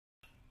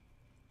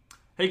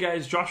Hey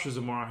guys, Joshua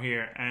Zamora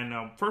here,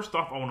 and first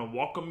off, I want to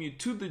welcome you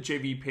to the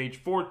JV page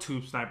for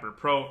Tube Sniper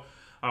Pro.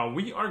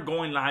 We are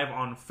going live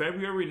on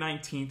February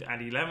 19th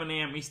at 11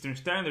 a.m. Eastern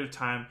Standard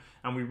Time,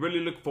 and we really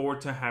look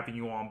forward to having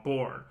you on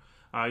board.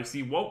 You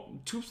see,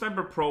 Tube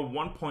Sniper Pro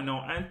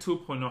 1.0 and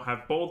 2.0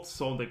 have both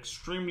sold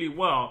extremely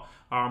well,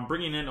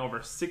 bringing in over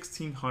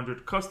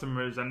 1,600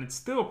 customers, and it's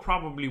still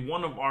probably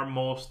one of our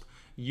most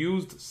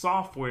used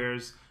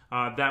softwares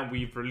that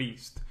we've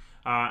released.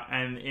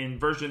 And in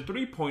version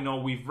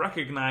 3.0, we've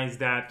recognized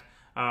that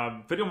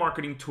video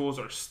marketing tools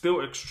are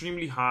still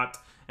extremely hot,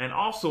 and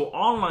also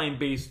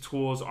online-based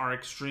tools are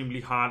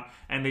extremely hot,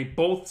 and they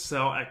both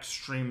sell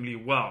extremely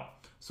well.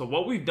 So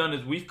what we've done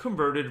is we've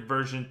converted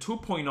version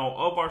 2.0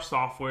 of our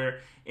software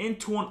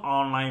into an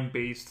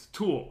online-based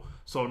tool.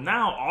 So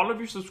now all of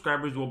your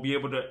subscribers will be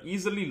able to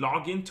easily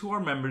log into our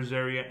members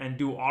area and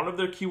do all of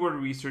their keyword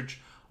research,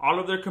 all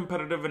of their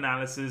competitive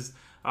analysis,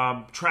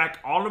 track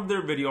all of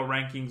their video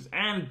rankings,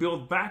 and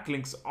build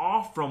backlinks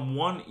all from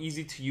one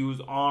easy-to-use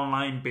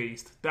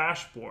online-based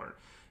dashboard.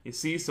 You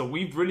see, so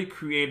we've really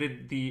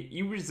created the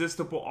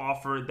irresistible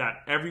offer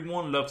that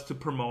everyone loves to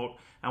promote,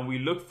 and we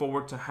look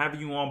forward to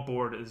having you on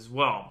board as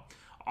well.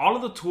 All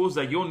of the tools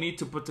that you'll need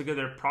to put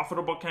together a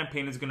profitable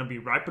campaign is going to be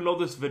right below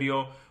this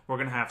video. We're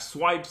going to have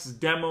swipes,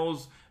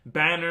 demos,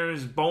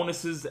 banners,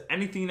 bonuses,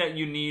 anything that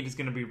you need is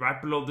going to be right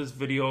below this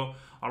video,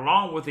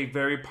 along with a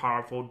very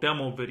powerful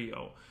demo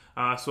video.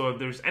 So if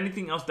there's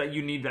anything else that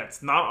you need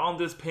that's not on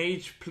this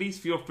page, please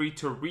feel free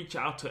to reach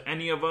out to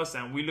any of us,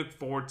 and we look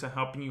forward to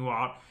helping you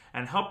out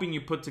and helping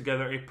you put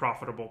together a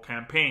profitable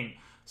campaign.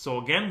 So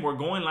again, we're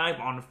going live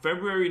on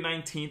February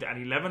 19th at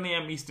 11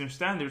 a.m. Eastern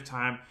Standard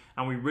Time,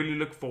 and we really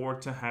look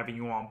forward to having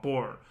you on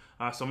board.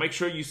 So make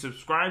sure you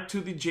subscribe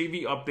to the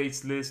JV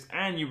updates list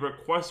and you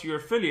request your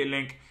affiliate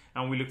link,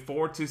 and we look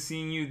forward to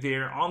seeing you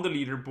there on the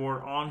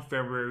leaderboard on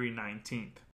February 19th.